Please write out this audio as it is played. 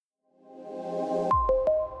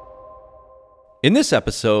In this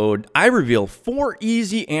episode, I reveal 4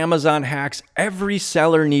 easy Amazon hacks every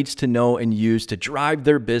seller needs to know and use to drive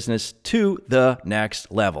their business to the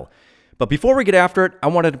next level. But before we get after it, I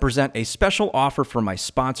wanted to present a special offer from my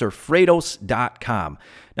sponsor, Freightos.com.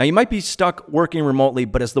 Now, you might be stuck working remotely,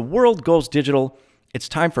 but as the world goes digital, it's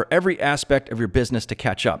time for every aspect of your business to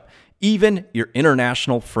catch up, even your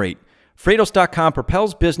international freight. Freightos.com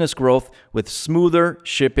propels business growth with smoother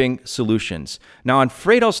shipping solutions. Now on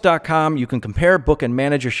Freightos.com, you can compare, book, and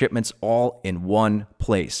manage your shipments all in one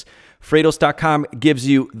place. Freightos.com gives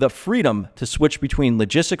you the freedom to switch between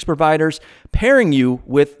logistics providers, pairing you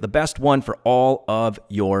with the best one for all of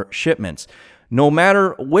your shipments. No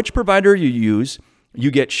matter which provider you use,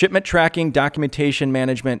 you get shipment tracking, documentation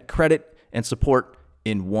management, credit, and support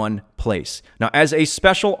in one place. Now, as a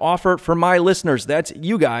special offer for my listeners, that's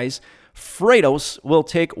you guys, Freightos will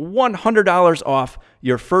take $100 off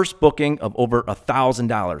your first booking of over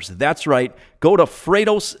 $1,000. That's right. Go to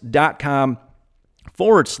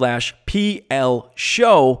Freightos.com/PL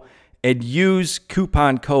show and use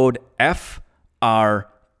coupon code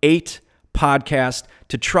FR8podcast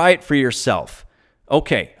to try it for yourself.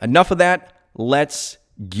 Okay, enough of that. Let's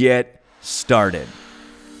get started.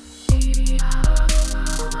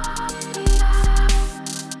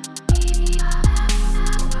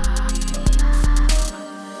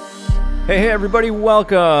 Hey, everybody,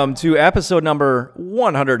 welcome to episode number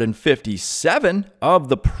 157 of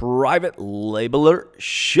the Private Labeler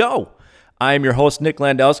Show. I'm your host, Nick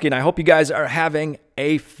Landowski, and I hope you guys are having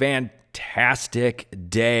a fantastic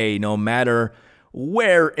day, no matter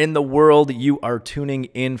where in the world you are tuning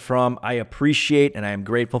in from. I appreciate and I am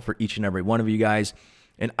grateful for each and every one of you guys,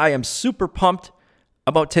 and I am super pumped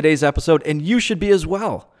about today's episode, and you should be as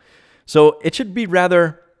well. So it should be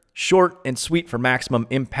rather short and sweet for maximum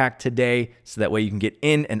impact today, so that way you can get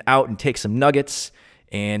in and out and take some nuggets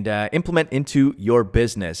and implement into your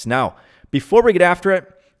business. Now, before we get after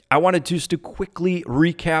it, I wanted just to quickly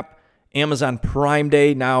recap Amazon Prime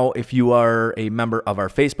Day. Now, if you are a member of our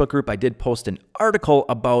Facebook group, I did post an article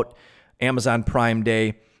about Amazon Prime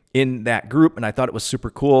Day in that group, and I thought it was super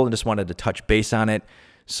cool and just wanted to touch base on it.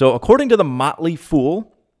 So according to the Motley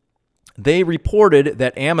Fool, they reported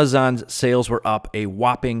that Amazon's sales were up a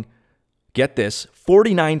whopping, get this,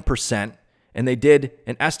 49%, and they did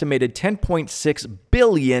an estimated $10.6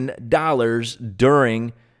 billion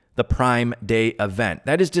during the Prime Day event.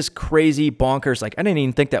 That is just crazy bonkers. Like, I didn't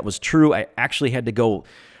even think that was true. I actually had to go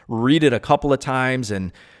read it a couple of times,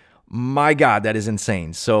 and my God, that is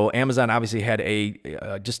insane. So Amazon obviously had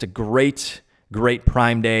just a great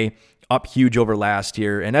Prime Day, up huge over last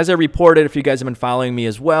year. And as I reported, if you guys have been following me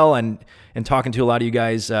as well and talking to a lot of you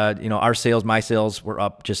guys, my sales were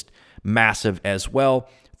up just massive as well.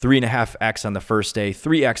 3.5x on the first day,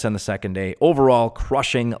 3x on the second day, overall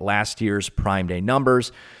crushing last year's Prime Day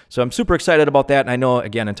numbers. So I'm super excited about that. And I know,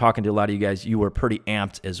 again, in talking to a lot of you guys, you were pretty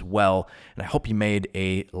amped as well. And I hope you made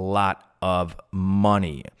a lot of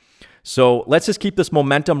money. So let's just keep this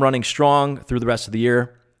momentum running strong through the rest of the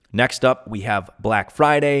year. Next up, we have Black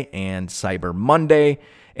Friday and Cyber Monday.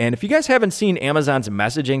 And if you guys haven't seen Amazon's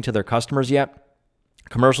messaging to their customers yet,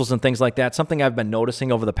 commercials and things like that, something I've been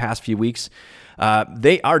noticing over the past few weeks,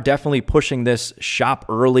 they are definitely pushing this shop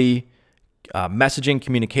early messaging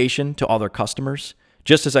communication to all their customers,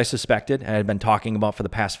 just as I suspected and had been talking about for the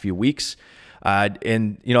past few weeks.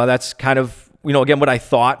 That's kind of, again, what I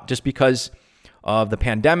thought, just because of the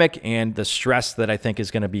pandemic and the stress that I think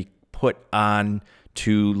is going to be put on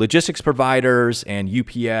to logistics providers and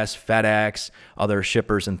UPS, FedEx, other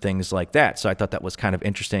shippers and things like that. So I thought that was kind of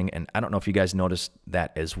interesting, and I don't know if you guys noticed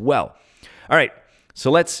that as well. All right, so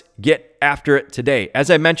let's get after it today. As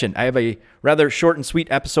I mentioned, I have a rather short and sweet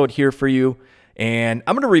episode here for you, and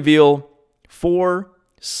I'm going to reveal 4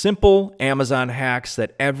 simple Amazon hacks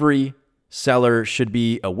that every seller should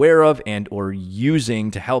be aware of and or using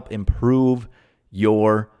to help improve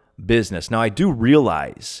your business. Now, I do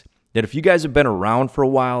realize that if you guys have been around for a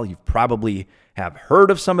while, you probably have heard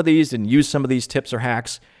of some of these and used some of these tips or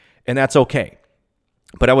hacks, and that's okay.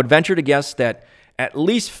 But I would venture to guess that at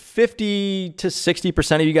least 50 to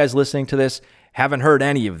 60% of you guys listening to this haven't heard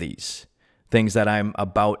any of these things that I'm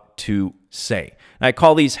about to say. And I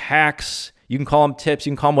call these hacks. You can call them tips,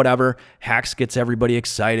 you can call them whatever. Hacks gets everybody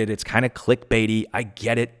excited. It's kind of clickbaity. I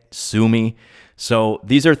get it. Sue me. So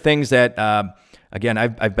these are things that, again,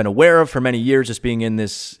 I've been aware of for many years, just being in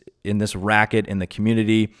this racket in the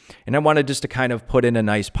community. And I wanted just to kind of put in a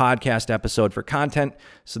nice podcast episode for content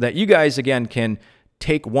so that you guys, again, can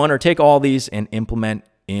take one or take all these and implement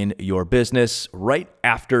in your business right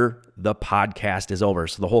after the podcast is over.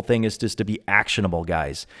 So the whole thing is just to be actionable,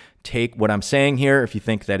 guys. Take what I'm saying here if you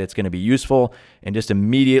think that it's going to be useful and just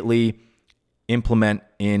immediately implement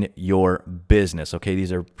in your business. Okay,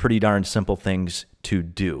 these are pretty darn simple things to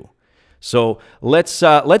do. So let's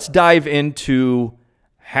dive into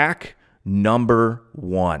hack number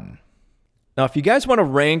 1. Now, if you guys want to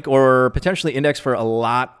rank or potentially index for a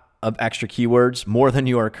lot of extra keywords, more than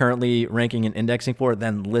you are currently ranking and indexing for,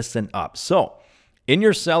 then listen up. So in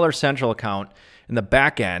your Seller Central account, in the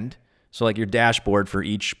back end, so like your dashboard for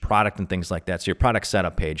each product and things like that, so your product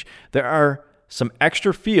setup page, there are some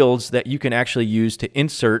extra fields that you can actually use to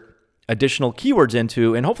insert additional keywords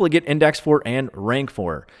into and hopefully get indexed for and rank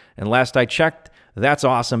for. And last I checked, that's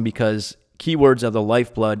awesome because keywords are the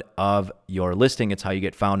lifeblood of your listing. It's how you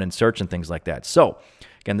get found in search and things like that. So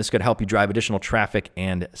again, this could help you drive additional traffic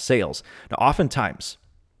and sales. Now, oftentimes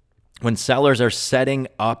when sellers are setting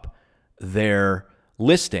up their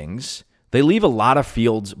listings, they leave a lot of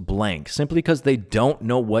fields blank simply because they don't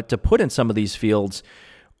know what to put in some of these fields.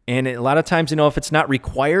 And a lot of times, if it's not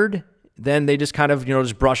required, then they just kind of,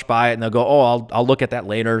 just brush by it and they'll go, oh, I'll look at that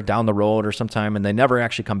later down the road or sometime, and they never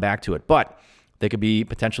actually come back to it. But they could be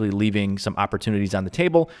potentially leaving some opportunities on the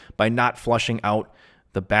table by not flushing out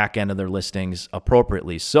the back end of their listings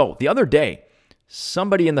appropriately. So the other day,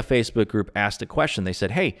 somebody in the Facebook group asked a question. They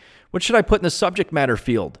said, hey, what should I put in the subject matter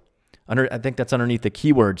field? I think that's underneath the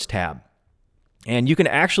keywords tab. And you can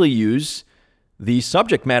actually use the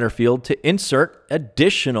subject matter field to insert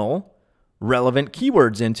additional relevant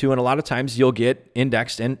keywords into, and a lot of times you'll get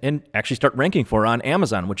indexed and actually start ranking for on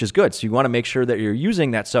Amazon, which is good. So you want to make sure that you're using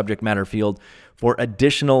that subject matter field for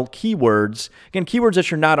additional keywords. Again, keywords that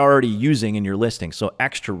you're not already using in your listing, so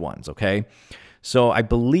extra ones, okay? So I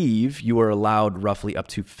believe you are allowed roughly up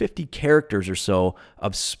to 50 characters or so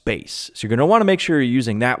of space. So you're going to want to make sure you're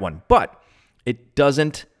using that one, but it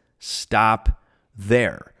doesn't stop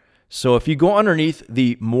there. So if you go underneath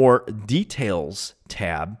the More Details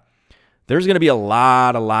tab, there's going to be a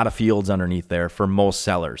lot of fields underneath there for most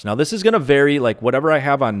sellers. Now, this is going to vary, like whatever I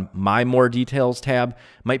have on my More Details tab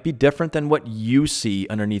might be different than what you see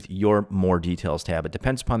underneath your More Details tab. It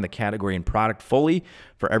depends upon the category and product fully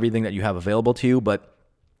for everything that you have available to you, but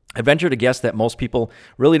I venture to guess that most people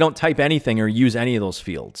really don't type anything or use any of those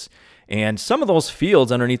fields. And some of those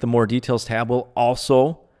fields underneath the More Details tab will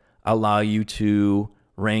also allow you to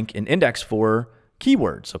rank and index for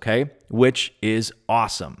keywords, okay, which is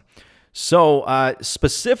awesome. So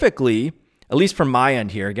specifically, at least from my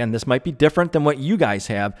end here, again, this might be different than what you guys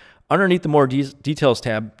have. Underneath the More Details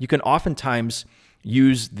tab, you can oftentimes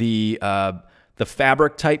use the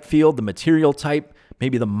fabric type field, the material type,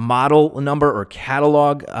 maybe the model number or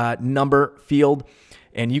catalog number field,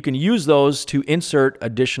 and you can use those to insert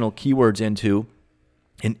additional keywords into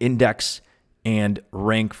an index and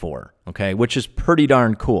rank for, okay, which is pretty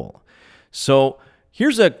darn cool. So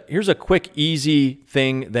here's a quick, easy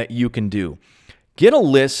thing that you can do. Get a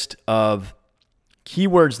list of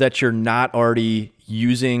keywords that you're not already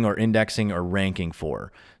using or indexing or ranking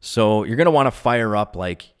for. So you're going to want to fire up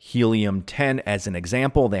like Helium 10 as an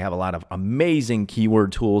example. They have a lot of amazing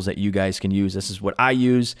keyword tools that you guys can use. This is what I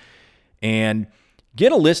use. And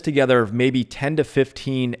get a list together of maybe 10 to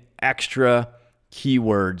 15 extra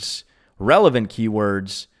keywords, relevant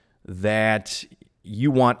keywords that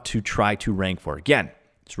you want to try to rank for. Again,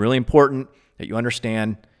 it's really important that you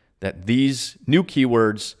understand that these new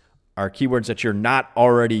keywords are keywords that you're not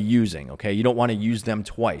already using, okay? You don't want to use them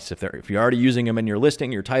twice. If you're already using them in your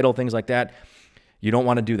listing, your title, things like that, you don't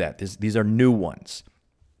want to do that. These are new ones.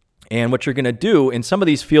 And what you're going to do in some of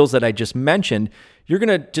these fields that I just mentioned, you're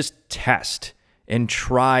going to just test and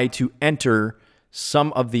try to enter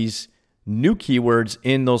some of these new keywords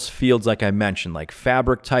in those fields like I mentioned, like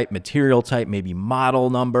fabric type, material type, maybe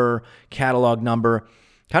model number, catalog number.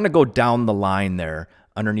 Kind of go down the line there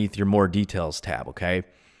underneath your More Details tab, okay?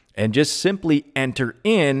 And just simply enter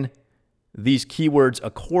in these keywords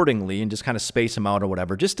accordingly and just kind of space them out or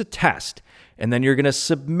whatever, just to test. And then you're going to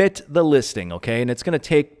submit the listing, okay? And it's going to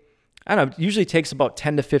take, I don't know, it usually takes about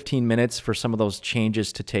 10 to 15 minutes for some of those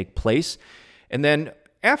changes to take place. And then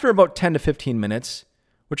after about 10 to 15 minutes,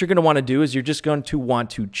 what you're going to want to do is you're just going to want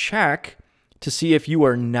to check to see if you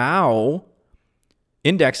are now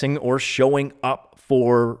indexing or showing up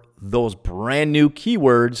for those brand new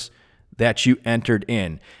keywords that you entered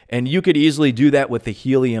in. And you could easily do that with the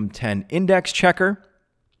Helium 10 index checker.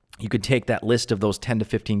 You could take that list of those 10 to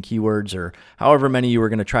 15 keywords or however many you were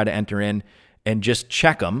going to try to enter in and just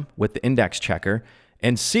check them with the index checker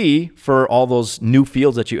and see for all those new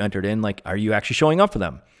fields that you entered in, like, are you actually showing up for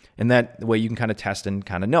them? And that way you can kind of test and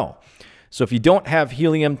kind of know. So if you don't have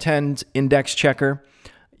Helium 10's index checker,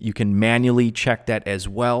 you can manually check that as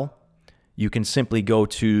well. You can simply go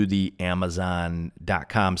to the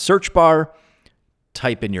Amazon.com search bar,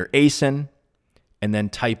 type in your ASIN, and then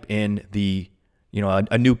type in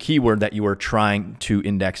a new keyword that you are trying to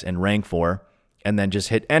index and rank for, and then just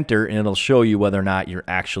hit enter, and it'll show you whether or not you're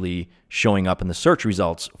actually showing up in the search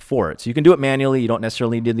results for it. So you can do it manually. You don't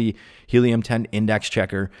necessarily need the Helium 10 index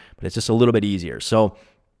checker, but it's just a little bit easier. So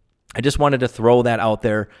I just wanted to throw that out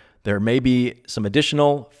there. There may be some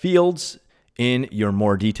additional fields in your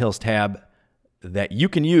More Details tab that you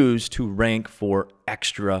can use to rank for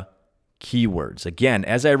extra keywords. Again,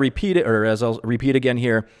 as I'll repeat again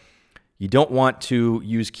here, you don't want to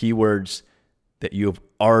use keywords that you've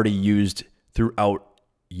already used throughout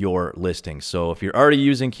your listing. So if you're already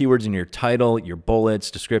using keywords in your title, your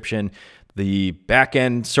bullets, description, the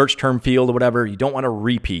back-end search term field or whatever, you don't want to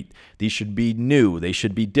repeat. These should be new. They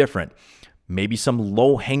should be different. Maybe some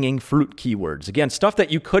low-hanging fruit keywords. Again, stuff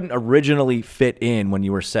that you couldn't originally fit in when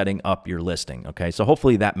you were setting up your listing. Okay, so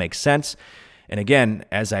hopefully that makes sense. And again,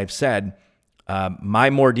 as I've said, my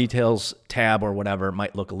More Details tab or whatever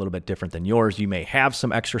might look a little bit different than yours. You may have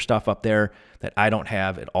some extra stuff up there that I don't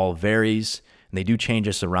have. It all varies, and they do change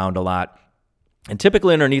us around a lot. And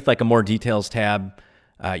typically underneath like a More Details tab,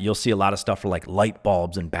 you'll see a lot of stuff for like light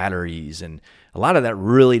bulbs and batteries, and a lot of that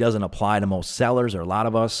really doesn't apply to most sellers or a lot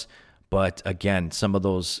of us. But again, some of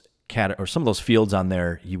those fields on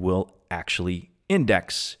there you will actually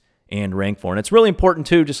index and rank for. And it's really important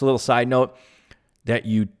too, just a little side note, that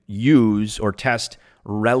you use or test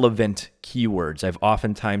relevant keywords. I've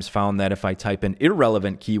oftentimes found that if I type in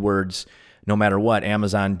irrelevant keywords, no matter what,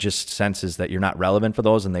 Amazon just senses that you're not relevant for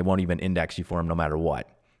those and they won't even index you for them no matter what.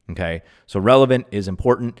 Okay, so relevant is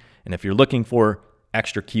important. And if you're looking for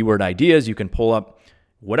extra keyword ideas, you can pull up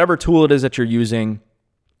whatever tool it is that you're using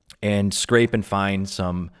and scrape and find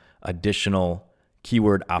some additional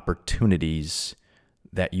keyword opportunities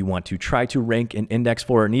that you want to try to rank and index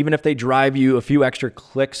for. And even if they drive you a few extra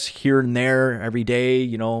clicks here and there every day,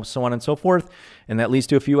 so on and so forth, and that leads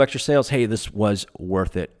to a few extra sales, hey, this was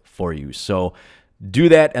worth it for you. So do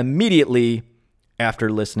that immediately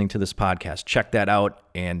after listening to this podcast. Check that out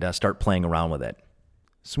and start playing around with it.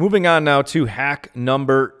 So moving on now to hack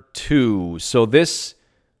number 2. So this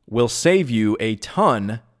will save you a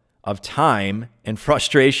ton of time and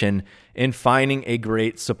frustration in finding a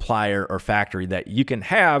great supplier or factory that you can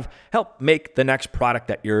have help make the next product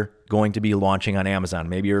that you're going to be launching on Amazon.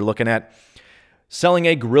 Maybe you're looking at selling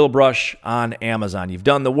a grill brush on Amazon. You've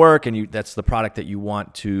done the work and that's the product that you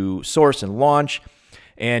want to source and launch.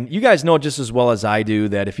 And you guys know just as well as I do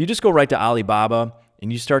that if you just go right to Alibaba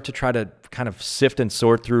and you start to try to kind of sift and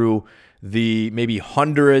sort through the maybe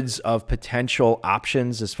hundreds of potential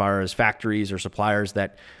options as far as factories or suppliers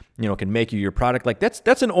that can make you your product, like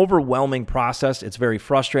that's an overwhelming process. It's very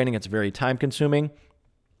frustrating. It's very time consuming.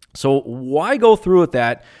 So why go through with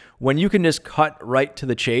that when you can just cut right to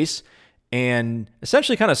the chase and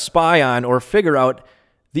essentially kind of spy on or figure out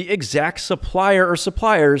the exact supplier or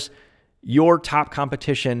suppliers your top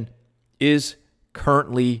competition is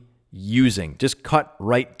currently using? Just cut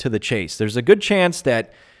right to the chase. There's a good chance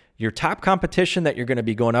that your top competition that you're going to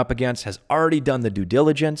be going up against has already done the due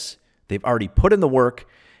diligence. They've already put in the work.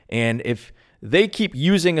 And if they keep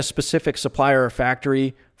using a specific supplier or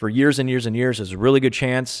factory for years and years and years, there's a really good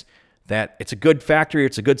chance that it's a good factory,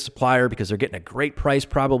 it's a good supplier because they're getting a great price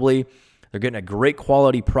probably. They're getting a great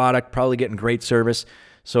quality product, probably getting great service.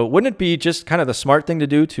 So wouldn't it be just kind of the smart thing to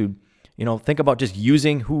do to, think about just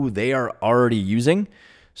using who they are already using?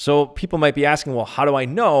 So people might be asking, well, how do I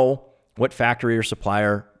know what factory or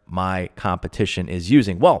supplier my competition is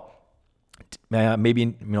using? Well,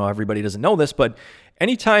 maybe everybody doesn't know this, but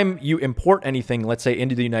anytime you import anything, let's say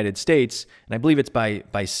into the United States, and I believe it's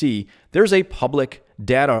by sea, there's a public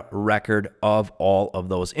data record of all of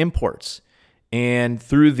those imports. And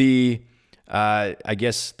through the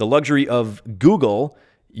luxury of Google,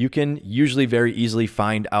 you can usually very easily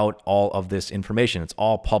find out all of this information. It's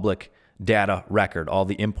all public data record, all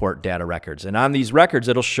the import data records. And on these records,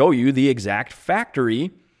 it'll show you the exact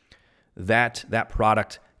factory that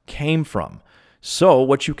product came from. So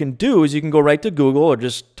what you can do is you can go right to Google or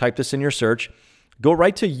just type this in your search, go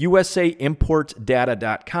right to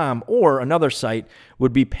usaimportdata.com, or another site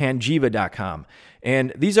would be panjiva.com.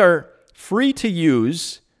 And these are free to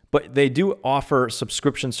use, but they do offer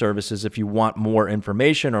subscription services if you want more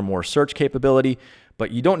information or more search capability,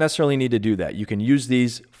 but you don't necessarily need to do that. You can use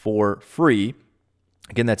these for free.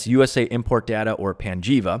 Again, that's USA Import Data or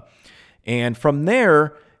Panjiva. And from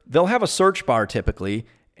there, they'll have a search bar typically,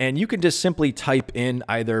 and you can just simply type in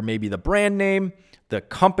either maybe the brand name, the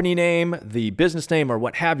company name, the business name, or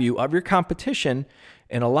what have you of your competition.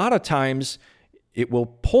 And a lot of times it will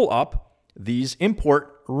pull up these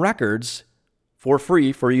import records for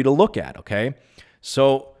free for you to look at, okay?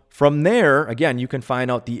 So from there, again, you can find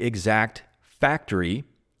out the exact factory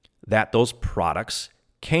that those products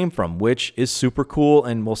came from, which is super cool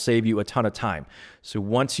and will save you a ton of time. So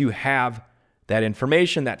once you have that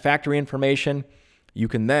information, that factory information, you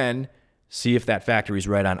can then see if that factory is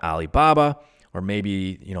right on Alibaba, or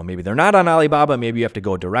maybe they're not on Alibaba. Maybe you have to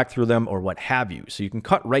go direct through them or what have you. So you can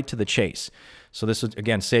cut right to the chase. So this would,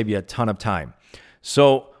 again, save you a ton of time.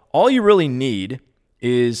 So all you really need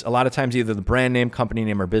is a lot of times either the brand name, company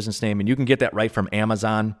name, or business name, and you can get that right from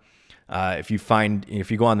Amazon. If you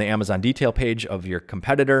go on the Amazon detail page of your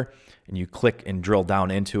competitor and you click and drill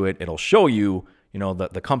down into it, it'll show you,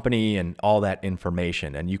 the company and all that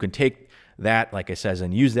information. And you can take that, like I said,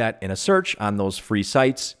 and use that in a search on those free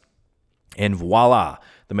sites. And voila,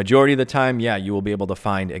 the majority of the time, you will be able to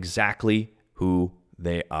find exactly who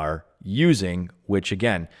they are using, which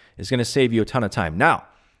again is going to save you a ton of time. Now,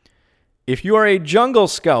 if you are a Jungle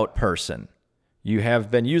Scout person, you have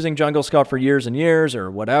been using Jungle Scout for years and years or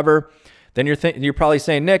whatever, then you're probably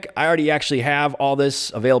saying, Nick, I already actually have all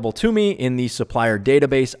this available to me in the supplier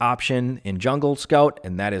database option in Jungle Scout,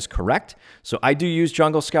 and that is correct. So I do use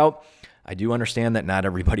Jungle Scout. I do understand that not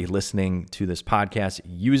everybody listening to this podcast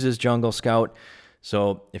uses Jungle Scout.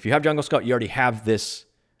 So if you have Jungle Scout, you already have this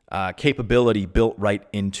capability built right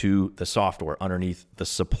into the software underneath the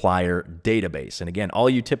supplier database. And again, all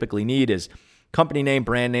you typically need is company name,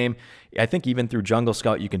 brand name. I think even through Jungle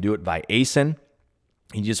Scout, you can do it by ASIN.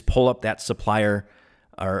 You just pull up that supplier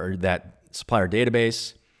or that supplier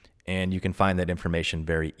database, and you can find that information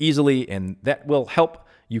very easily. And that will help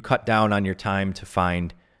you cut down on your time to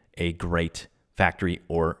find a great factory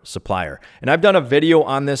or supplier. And I've done a video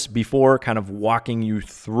on this before, kind of walking you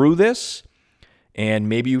through this. And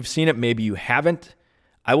maybe you've seen it, maybe you haven't.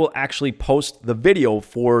 I will actually post the video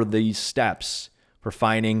for these steps for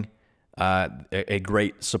finding a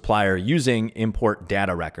great supplier using import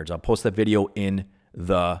data records. I'll post that video in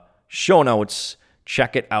the show notes.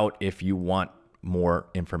 Check it out if you want more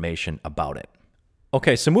information about it.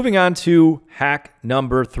 Okay, so moving on to hack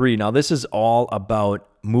number 3. Now, this is all about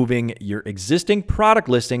moving your existing product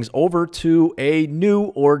listings over to a new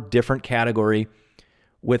or different category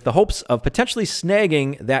with the hopes of potentially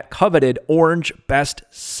snagging that coveted orange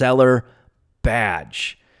bestseller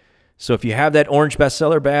badge. So if you have that orange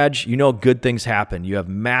bestseller badge, good things happen. You have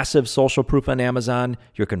massive social proof on Amazon.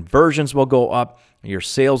 Your conversions will go up. Your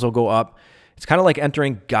sales will go up. It's kind of like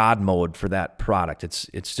entering God mode for that product.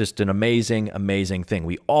 It's just an amazing, amazing thing.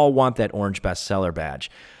 We all want that orange bestseller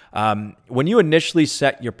badge. When you initially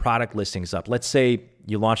set your product listings up, let's say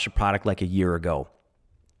you launched a product like a year ago,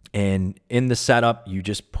 and in the setup, you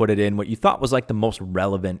just put it in what you thought was like the most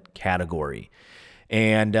relevant category.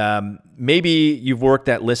 And maybe you've worked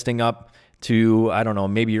that listing up to, I don't know,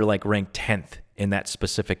 maybe you're like ranked 10th in that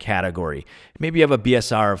specific category. Maybe you have a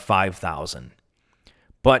BSR of 5,000.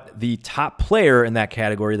 But the top player in that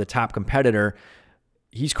category, the top competitor,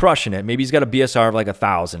 he's crushing it. Maybe he's got a BSR of like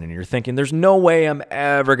 1,000, and you're thinking, there's no way I'm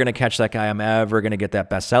ever going to catch that guy. I'm ever going to get that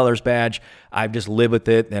bestsellers badge. I've just lived with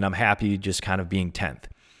it, and I'm happy just kind of being 10th.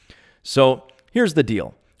 So here's the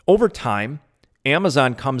deal. Over time,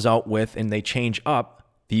 Amazon comes out with, and they change up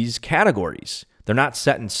these categories. They're not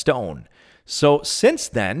set in stone. So since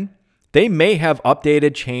then, they may have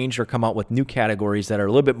updated, changed, or come out with new categories that are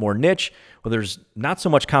a little bit more niche, where there's not so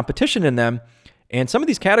much competition in them. And some of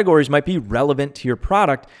these categories might be relevant to your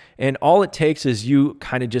product. And all it takes is you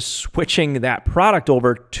kind of just switching that product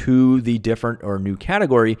over to the different or new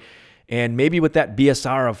category. And maybe with that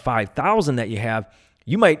BSR of 5,000 that you have,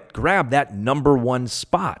 you might grab that number one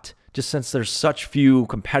spot, just since there's such few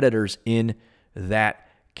competitors in that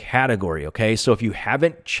category. Okay. So if you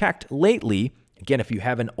haven't checked lately, again, if you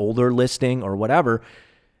have an older listing or whatever,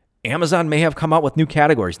 Amazon may have come out with new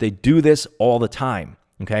categories. They do this all the time.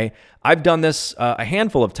 Okay. I've done this a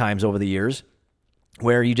handful of times over the years,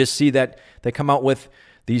 where you just see that they come out with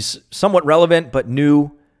these somewhat relevant but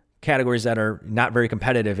new categories that are not very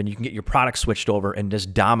competitive, and you can get your product switched over and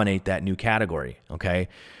just dominate that new category. Okay.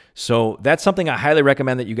 So that's something I highly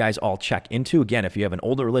recommend that you guys all check into. Again, if you have an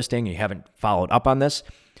older listing, you haven't followed up on this,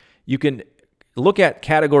 you can look at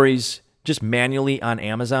categories just manually on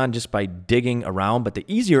Amazon just by digging around. But the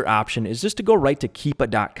easier option is just to go right to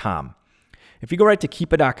Keepa.com. If you go right to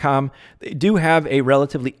Keepa.com, they do have a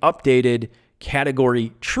relatively updated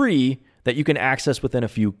category tree that you can access within a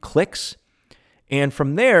few clicks. And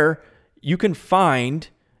from there, you can find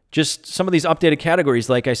just some of these updated categories,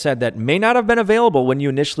 like I said, that may not have been available when you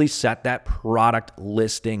initially set that product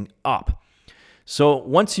listing up. So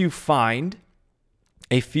once you find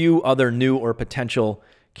a few other new or potential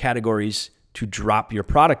categories to drop your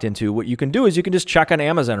product into, what you can do is you can just check on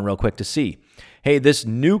Amazon real quick to see, hey, this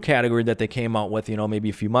new category that they came out with, maybe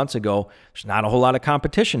a few months ago, there's not a whole lot of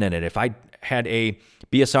competition in it. If I had a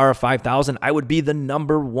BSR of 5,000, I would be the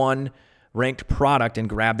number one ranked product and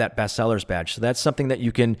grab that bestsellers badge. So that's something that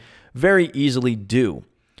you can very easily do.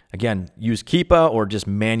 Again, use Keepa or just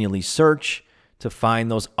manually search to find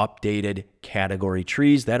those updated category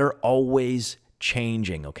trees that are always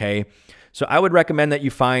changing, okay? So I would recommend that you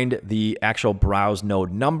find the actual browse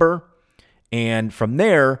node number, and from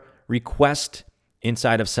there, request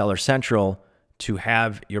inside of Seller Central to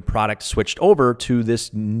have your product switched over to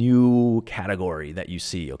this new category that you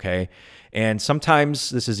see, okay? And sometimes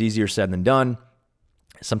this is easier said than done.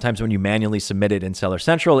 Sometimes when you manually submit it in Seller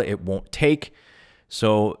Central, it won't take.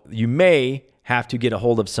 So you may have to get a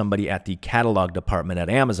hold of somebody at the catalog department at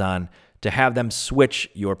Amazon to have them switch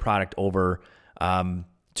your product over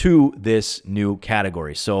to this new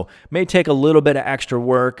category. So it may take a little bit of extra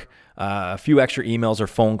work, a few extra emails or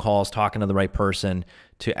phone calls talking to the right person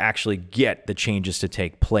to actually get the changes to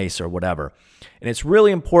take place or whatever. And it's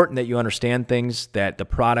really important that you understand things, that the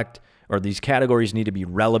product or these categories need to be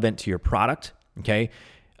relevant to your product, okay?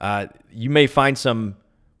 You may find some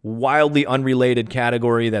wildly unrelated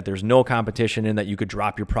category that there's no competition in that you could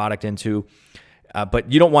drop your product into,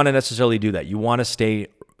 but you don't want to necessarily do that. You want to stay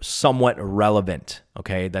somewhat relevant,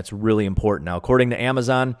 okay? That's really important. Now, according to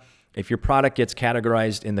Amazon, if your product gets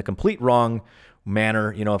categorized in the complete wrong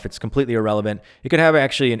manner, if it's completely irrelevant, it could have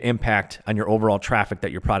actually an impact on your overall traffic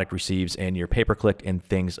that your product receives and your pay-per-click and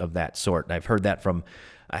things of that sort. And I've heard that from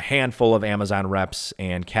a handful of Amazon reps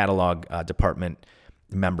and catalog department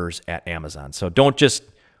members at Amazon. So don't just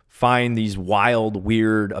find these wild,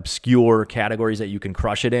 weird, obscure categories that you can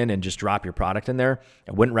crush it in and just drop your product in there.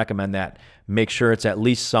 I wouldn't recommend that. Make sure it's at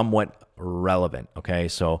least somewhat relevant, okay?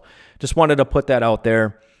 So just wanted to put that out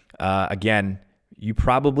there. Again, you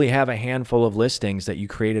probably have a handful of listings that you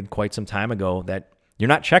created quite some time ago that you're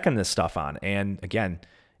not checking this stuff on. And again,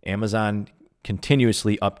 Amazon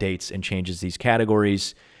continuously updates and changes these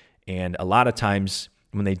categories. And a lot of times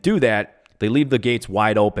when they do that, they leave the gates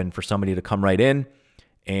wide open for somebody to come right in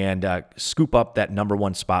and scoop up that number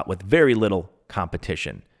one spot with very little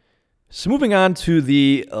competition. So moving on to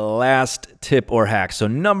the last tip or hack. So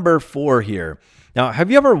number 4 here. Now,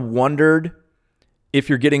 have you ever wondered if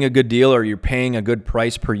you're getting a good deal or you're paying a good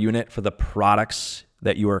price per unit for the products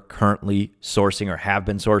that you are currently sourcing or have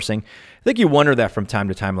been sourcing? I think you wonder that from time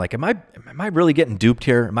to time, like, am I really getting duped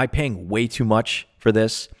here? Am I paying way too much for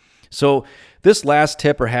this? So this last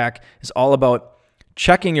tip or hack is all about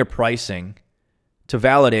checking your pricing to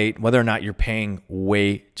validate whether or not you're paying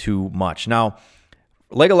way too much. Now,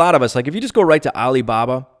 like a lot of us, like if you just go right to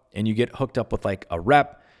Alibaba and you get hooked up with like a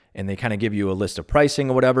rep and they kind of give you a list of pricing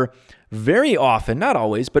or whatever, very often, not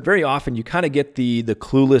always, but very often you kind of get the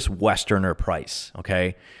clueless Westerner price,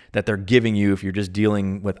 okay, that they're giving you if you're just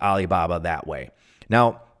dealing with Alibaba that way.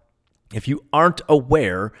 Now, if you aren't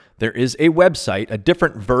aware, there is a website, a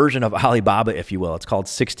different version of Alibaba, if you will. It's called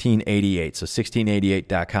 1688, so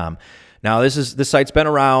 1688.com. Now, this site's been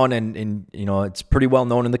around and it's pretty well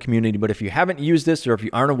known in the community, but if you haven't used this or if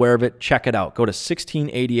you aren't aware of it, check it out. Go to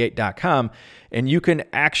 1688.com and you can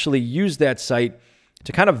actually use that site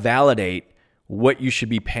to kind of validate what you should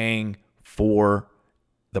be paying for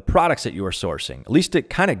the products that you are sourcing, at least to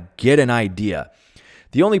kind of get an idea.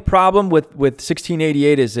 The only problem with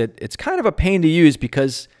 1688 is that it's kind of a pain to use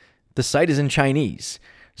because the site is in Chinese.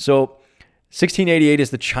 So 1688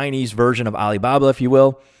 is the Chinese version of Alibaba, if you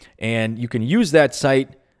will, and you can use that site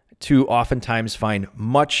to oftentimes find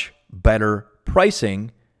much better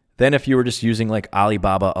pricing than if you were just using like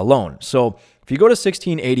Alibaba alone. So if you go to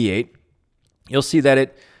 1688, you'll see that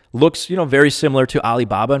it looks, very similar to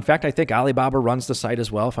Alibaba. In fact, I think Alibaba runs the site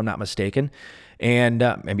as well, if I'm not mistaken, and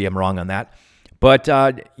maybe I'm wrong on that. But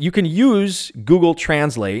you can use Google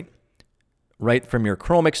Translate right from your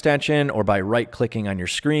Chrome extension or by right-clicking on your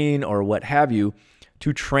screen or what have you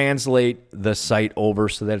to translate the site over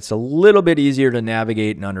so that it's a little bit easier to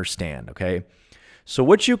navigate and understand, okay? So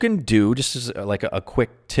what you can do, just as like a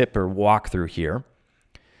quick tip or walkthrough here,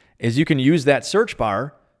 is you can use that search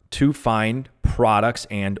bar to find products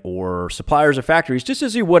and or suppliers or factories just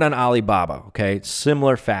as you would on Alibaba, okay?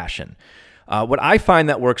 Similar fashion. What I find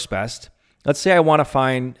that works best, let's say I want to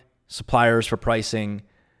find suppliers for pricing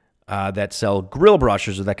that sell grill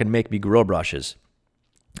brushes or that can make me grill brushes.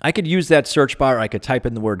 I could use that search bar. I could type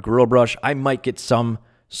in the word grill brush. I might get some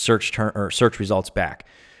search results back.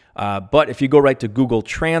 But if you go right to Google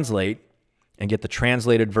Translate and get the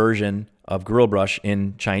translated version of Gorilla Brush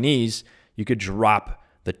in Chinese, you could drop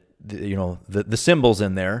the symbols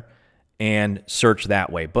in there and search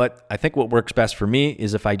that way. But I think what works best for me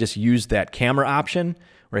is if I just use that camera option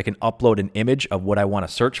where I can upload an image of what I want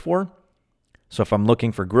to search for. So if I'm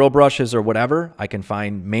looking for Gorilla Brushes or whatever, I can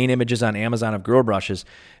find main images on Amazon of Gorilla Brushes,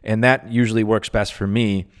 and that usually works best for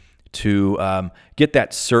me to get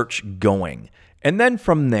that search going. And then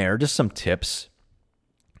from there, just some tips.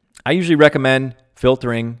 I usually recommend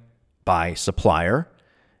filtering by supplier.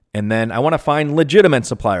 And then I want to find legitimate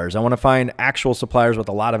suppliers. I want to find actual suppliers with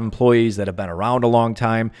a lot of employees that have been around a long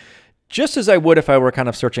time, just as I would if I were kind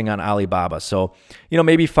of searching on Alibaba. So,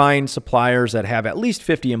 maybe find suppliers that have at least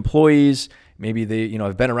 50 employees. Maybe they,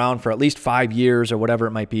 have been around for at least 5 years or whatever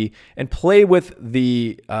it might be, and play with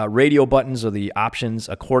the radio buttons or the options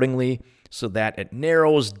accordingly so that it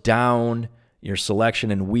narrows down your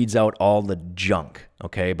selection and weeds out all the junk,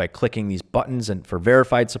 okay, by clicking these buttons and for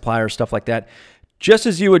verified suppliers, stuff like that, just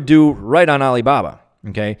as you would do right on Alibaba,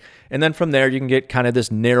 okay? And then from there, you can get kind of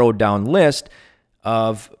this narrowed down list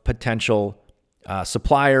of potential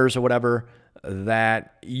suppliers or whatever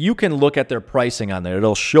that you can look at their pricing on there.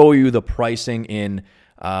 It'll show you the pricing in,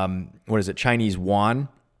 Chinese yuan.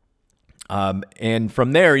 And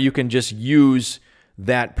from there, you can just use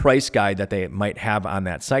that price guide that they might have on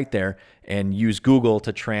that site there and use Google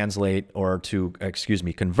to translate or to,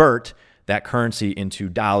 convert that currency into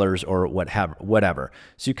dollars or whatever.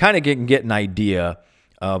 So you kind of can get an idea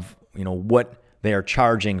of, what they are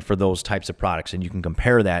charging for those types of products, and you can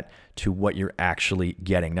compare that to what you're actually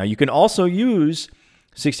getting. Now, you can also use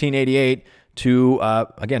 1688 to,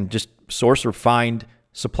 again, just source or find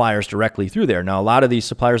suppliers directly through there. Now, a lot of these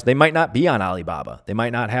suppliers, they might not be on Alibaba. They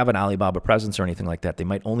might not have an Alibaba presence or anything like that. They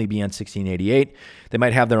might only be on 1688. They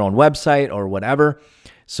might have their own website or whatever.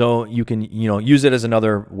 So you can, use it as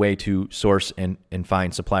another way to source and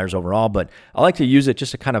find suppliers overall. But I like to use it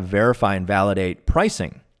just to kind of verify and validate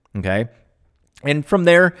pricing, okay? And from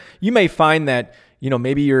there, you may find that,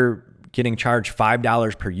 maybe you're getting charged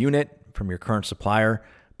 $5 per unit from your current supplier,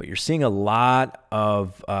 but you're seeing a lot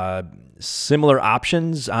of similar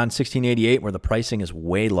options on 1688 where the pricing is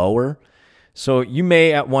way lower. So you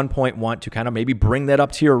may at one point want to kind of maybe bring that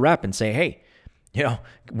up to your rep and say, hey,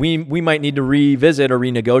 we might need to revisit or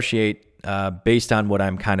renegotiate based on what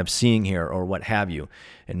I'm kind of seeing here or what have you.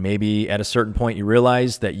 And maybe at a certain point you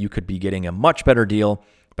realize that you could be getting a much better deal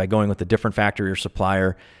by going with a different factory or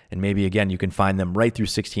supplier. And maybe, again, you can find them right through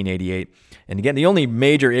 1688. And again, the only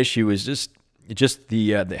major issue is just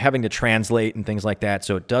the having to translate and things like that.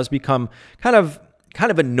 So it does become kind of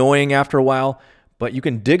annoying after a while, but you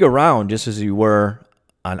can dig around just as you were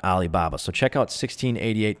on Alibaba. So check out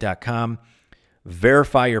 1688.com.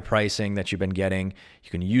 Verify your pricing that you've been getting. You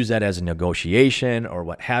can use that as a negotiation or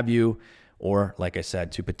what have you, or like I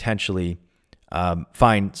said, to potentially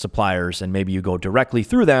find suppliers, and maybe you go directly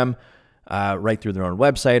through them, right through their own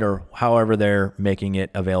website or however they're making it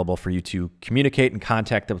available for you to communicate and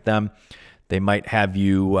contact with them. They might have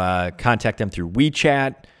you contact them through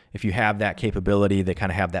WeChat. If you have that capability, they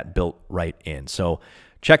kind of have that built right in. So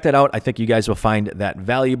check that out. I think you guys will find that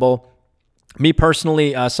valuable. Me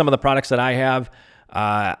personally, some of the products that I have,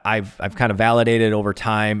 I've kind of validated over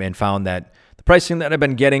time and found that the pricing that I've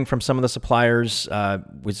been getting from some of the suppliers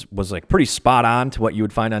was like pretty spot on to what you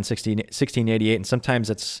would find on 1688. And sometimes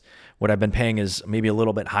it's what I've been paying is maybe a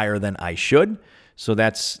little bit higher than I should. So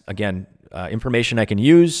that's, again, information I can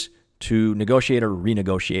use to negotiate or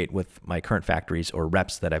renegotiate with my current factories or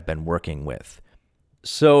reps that I've been working with.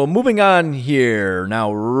 So moving on here,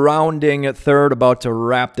 now rounding at third, about to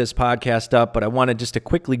wrap this podcast up, but I wanted just to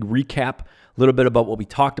quickly recap a little bit about what we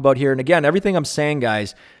talked about here. And again, everything I'm saying,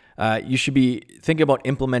 guys, you should be thinking about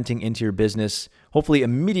implementing into your business, hopefully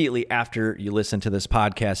immediately after you listen to this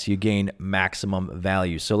podcast, so you gain maximum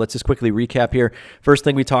value. So let's just quickly recap here. First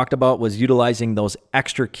thing we talked about was utilizing those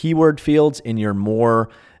extra keyword fields in your more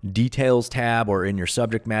details tab or in your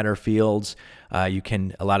subject matter fields. You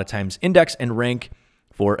can a lot of times index and rank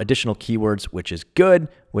for additional keywords, which is good,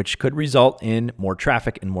 which could result in more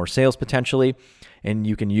traffic and more sales potentially. And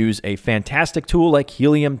you can use a fantastic tool like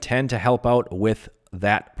Helium 10 to help out with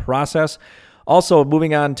that process. Also,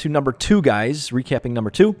 moving on to number 2, guys, recapping number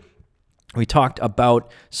 2, we talked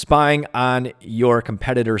about spying on your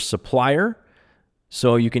competitor's supplier.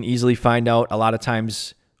 So you can easily find out a lot of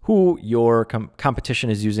times who your competition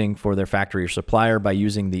is using for their factory or supplier by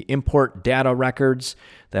using the import data records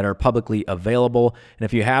that are publicly available. And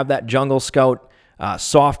if you have that Jungle Scout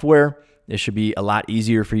software, it should be a lot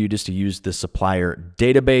easier for you just to use the supplier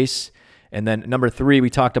database. And then number 3, we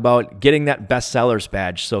talked about getting that bestsellers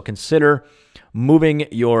badge. So consider moving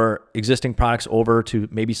your existing products over to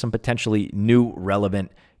maybe some potentially new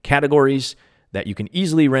relevant categories that you can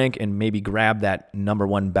easily rank and maybe grab that number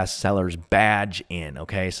 1 bestsellers badge in.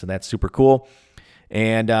 Okay, so that's super cool.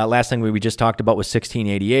 And last thing we just talked about was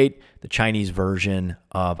 1688, the Chinese version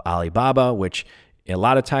of Alibaba, which a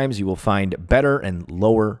lot of times you will find better and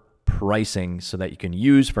lower pricing so that you can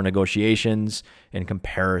use for negotiations and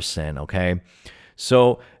comparison. Okay,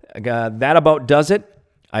 so that about does it.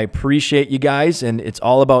 I appreciate you guys, and it's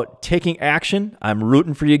all about taking action. I'm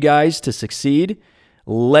rooting for you guys to succeed.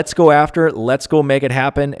 Let's go after it. Let's go make it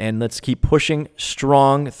happen, and let's keep pushing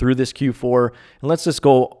strong through this Q4, and let's just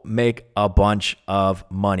go make a bunch of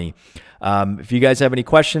money. If you guys have any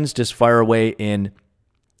questions, just fire away in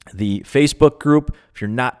the Facebook group. If you're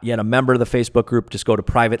not yet a member of the Facebook group, just go to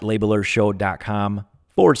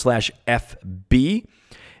privatelabelershow.com/FB.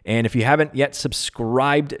 And if you haven't yet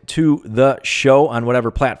subscribed to the show on whatever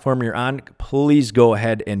platform you're on, please go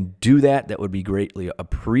ahead and do that. That would be greatly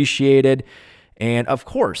appreciated. And of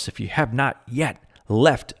course, if you have not yet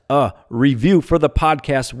left a review for the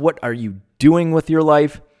podcast, what are you doing with your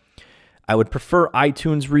life? I would prefer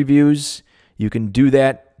iTunes reviews. You can do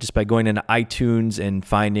that just by going into iTunes and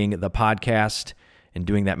finding the podcast and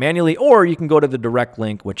doing that manually, or you can go to the direct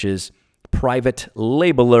link, which is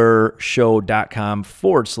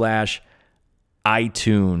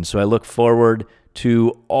privatelabelershow.com/iTunes. So I look forward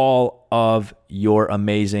to all of your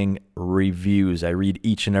amazing reviews. I read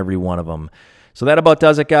each and every one of them. So that about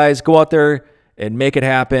does it, guys. Go out there and make it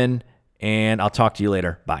happen, and I'll talk to you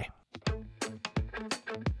later. Bye.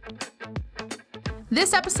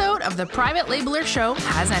 This episode of the Private Labeler Show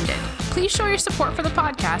has ended. Please show your support for the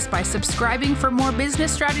podcast by subscribing for more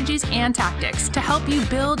business strategies and tactics to help you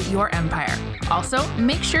build your empire. Also,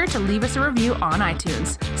 make sure to leave us a review on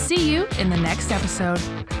iTunes. See you in the next episode.